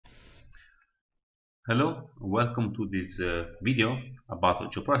Hello, welcome to this video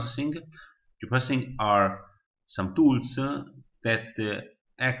about geoprocessing. Geoprocessing are some tools that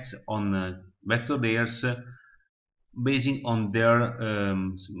act on vector layers basing on their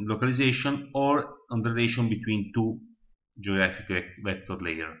localization or on the relation between two geographic vector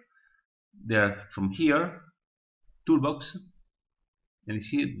layer. They're from here, toolbox, and you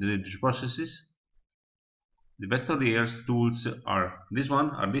see the geoprocesses. The vector layers tools are this one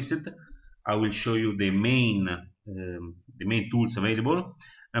are listed. I will show you the main tools available.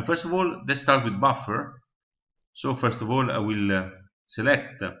 And first of all, let's start with buffer. So first of all, I will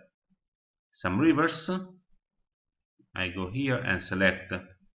select some rivers. I go here and select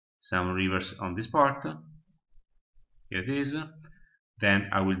some rivers on this part. Here it is. Then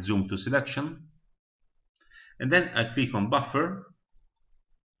I will zoom to selection. And then I click on buffer.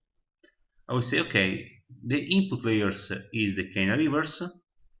 I will say, okay, the input layers is the Kenya rivers.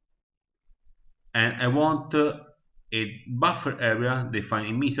 And I want a buffer area defined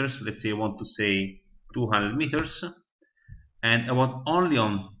in meters. Let's say I want to say 200 meters, and I want only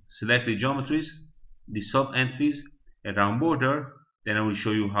on selected geometries, dissolved entities, a round border. Then I will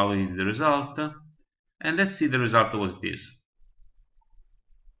show you how is the result, and let's see the result of what it is.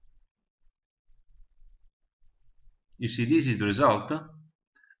 You see, this is the result,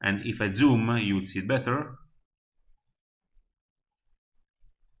 and if I zoom, you will see it better.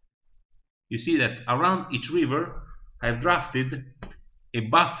 You see that around each river I've drafted a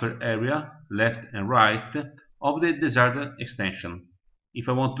buffer area left and right of the desired extension. If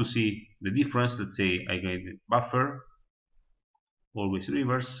I want to see the difference, let's say I get buffer, always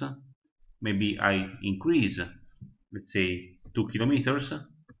rivers, maybe I increase, let's say 2 kilometers,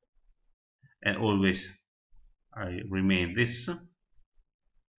 and always I remain this.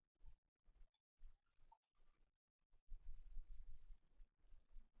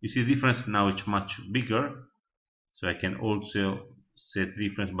 You see the difference now it's much bigger, so I can also set the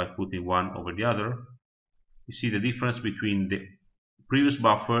difference by putting one over the other. You see the difference between the previous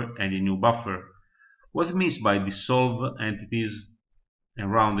buffer and the new buffer. What it means by dissolve entities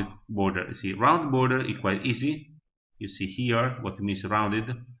and rounded border. You see, round border is quite easy. You see here what it means rounded,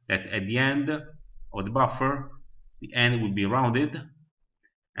 that at the end of the buffer, the end will be rounded.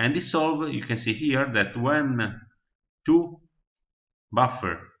 And dissolve, you can see here that when two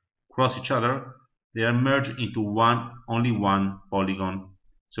buffer cross each other, they are merged into only one polygon,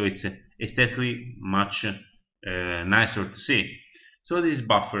 so it's aesthetically much nicer to see. So this is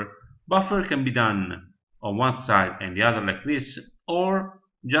buffer. Buffer can be done on one side and the other like this, or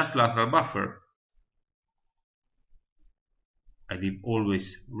just lateral buffer. I leave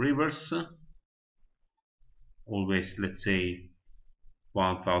always rivers, always, let's say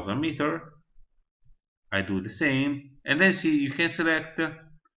 1000 meter. I do the same, and then see you can select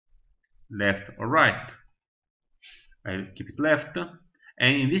left or right. I keep it left,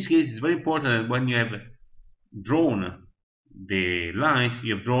 and in this case it's very important that when you have drawn the lines,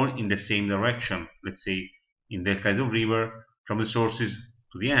 you have drawn in the same direction. Let's say in that kind of river, from the sources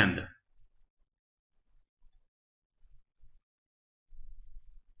to the end.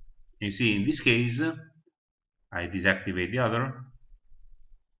 You see, in this case, I deactivate the other.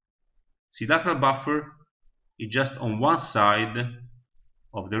 See, lateral buffer is just on one side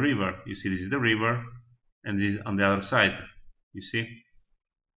of the river. You see, this is the river, and this is on the other side. You see?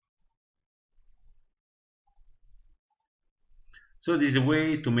 So this is a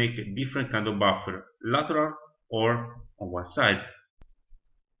way to make a different kind of buffer, lateral or on one side.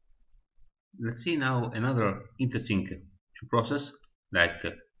 Let's see now another interesting process like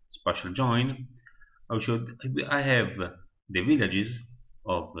spatial join. I have the villages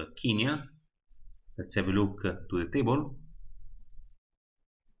of Kenya. Let's have a look to the table.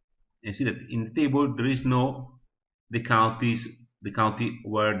 And see that in the table there is no the county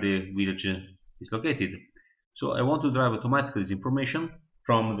where the village is located. So I want to drive automatically this information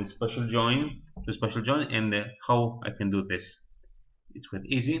from the spatial join to spatial join, and how I can do this. It's quite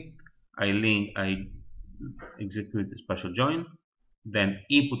easy. I execute the spatial join, then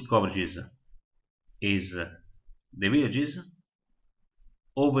input coverages is the villages,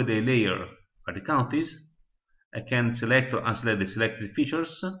 over the layer are the counties. I can select or unselect the selected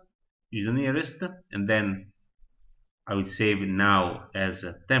features, use the nearest, and then I will save now as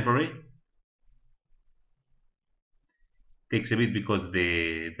temporary. Takes a bit because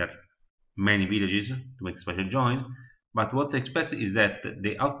there are many villages to make spatial join, but what I expect is that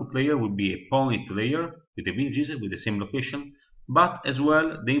the output layer will be a point layer with the villages with the same location, but as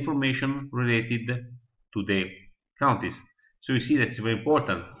well the information related to the counties. So you see that it's very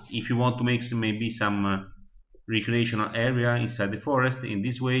important. If you want to make maybe some recreational area inside the forest. In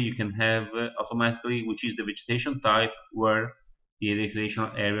this way you can have automatically which is the vegetation type where the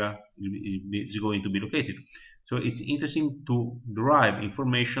recreational area is going to be located. So it's interesting to derive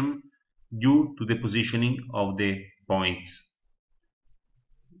information due to the positioning of the points.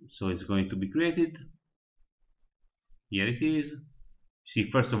 So it's going to be created. Here it is. See,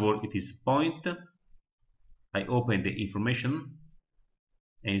 first of all, it is point. I open the information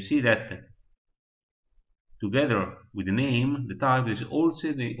and you see that together with the name, the type, is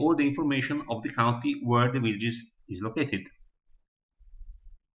also all the information of the county where the village is located.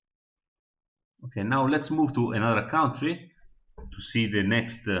 Okay, now let's move to another country to see the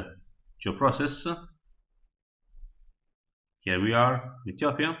next geoprocess. Here we are,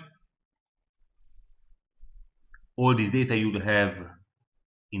 Ethiopia. All this data you'll have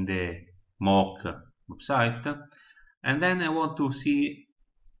in the mock website. And then I want to see,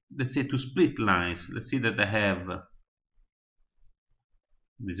 let's say, to split lines. Let's see that I have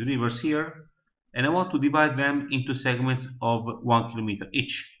these rivers here, and I want to divide them into segments of 1 kilometer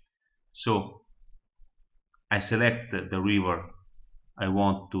each. So I select the river I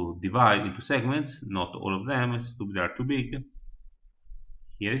want to divide into segments, not all of them, they are too big.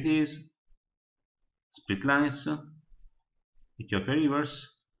 Here it is, split lines, Ethiopia rivers,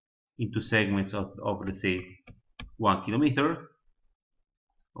 into segments of let's say 1 kilometer.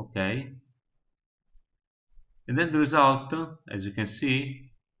 Okay, and then the result, as you can see,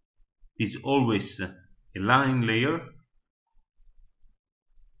 is always a line layer,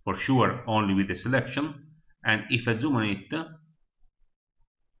 for sure only with the selection. And if I zoom on it,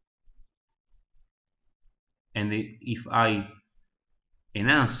 and if I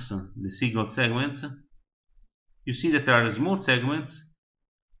enhance the single segments, you see that there are small segments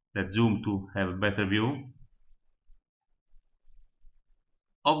that zoom to have a better view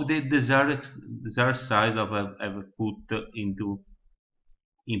of the desired size of I've put into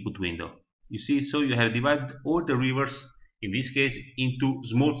input window. You see, so you have divided all the rivers in this case into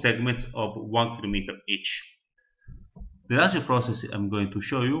small segments of 1 kilometer each. The last process I'm going to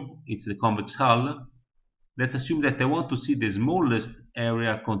show you, it's the convex hull. Let's assume that I want to see the smallest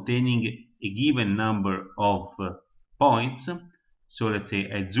area containing a given number of points. So let's say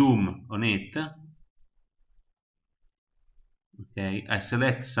I zoom on it. Okay, I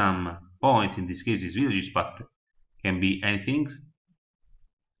select some points, in this case it's villages, but can be anything.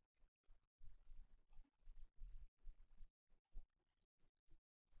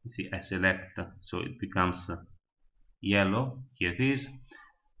 You see, I select, so it becomes yellow. Here it is.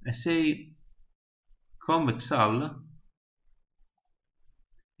 I say convex hull,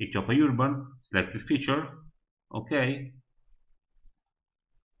 Ethiopia urban, selected feature. Okay.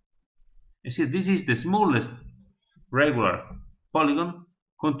 You see, this is the smallest regular polygon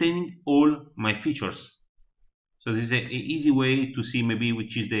containing all my features. So this is an easy way to see maybe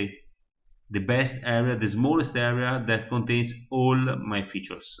which is the best area, the smallest area that contains all my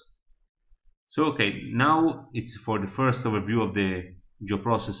features. So okay, now it's for the first overview of the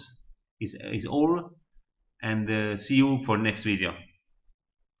geoprocess is all, and see you for next video.